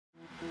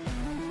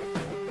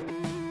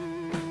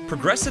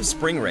Progressive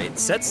spring rate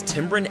sets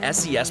Timbren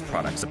SES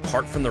products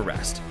apart from the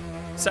rest.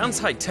 Sounds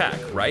high-tech,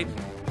 right?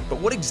 But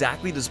what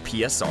exactly does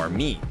PSR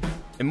mean?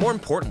 And more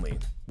importantly,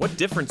 what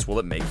difference will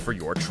it make for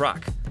your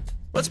truck?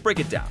 Let's break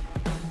it down.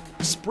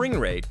 Spring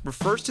rate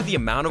refers to the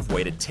amount of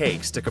weight it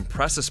takes to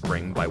compress a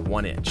spring by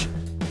 1 inch.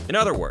 In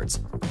other words,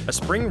 a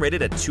spring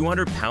rated at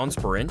 200 pounds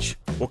per inch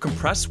will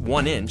compress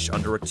 1 inch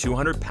under a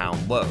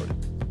 200-pound load.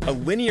 A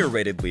linear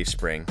rated leaf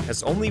spring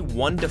has only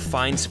one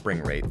defined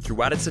spring rate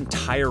throughout its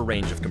entire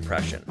range of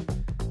compression.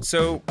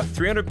 So, a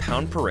 300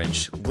 pound per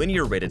inch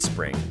linear rated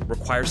spring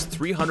requires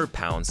 300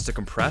 pounds to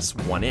compress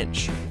 1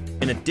 inch.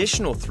 An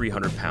additional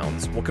 300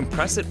 pounds will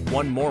compress it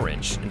 1 more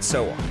inch, and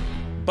so on.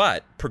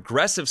 But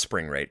progressive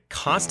spring rate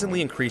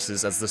constantly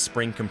increases as the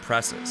spring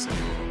compresses.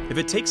 If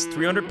it takes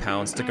 300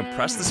 pounds to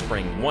compress the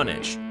spring 1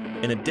 inch,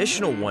 an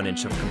additional 1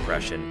 inch of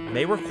compression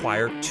may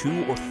require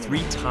 2 or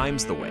 3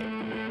 times the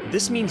weight.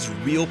 This means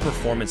real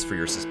performance for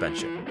your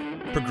suspension.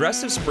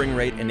 Progressive spring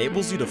rate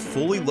enables you to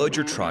fully load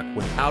your truck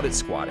without it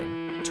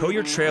squatting, tow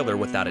your trailer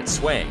without it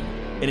swaying,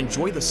 and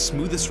enjoy the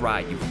smoothest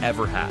ride you've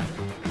ever had.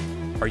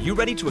 Are you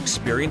ready to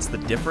experience the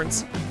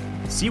difference?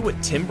 See what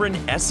Timbren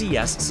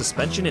SES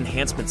suspension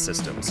enhancement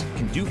systems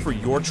can do for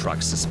your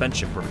truck's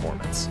suspension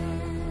performance.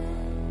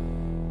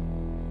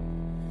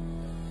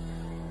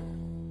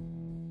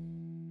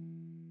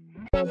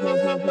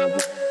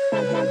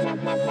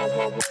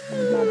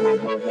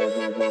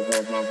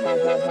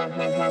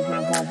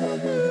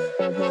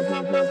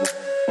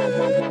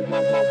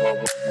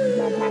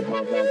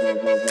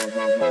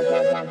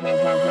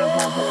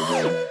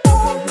 Thank you.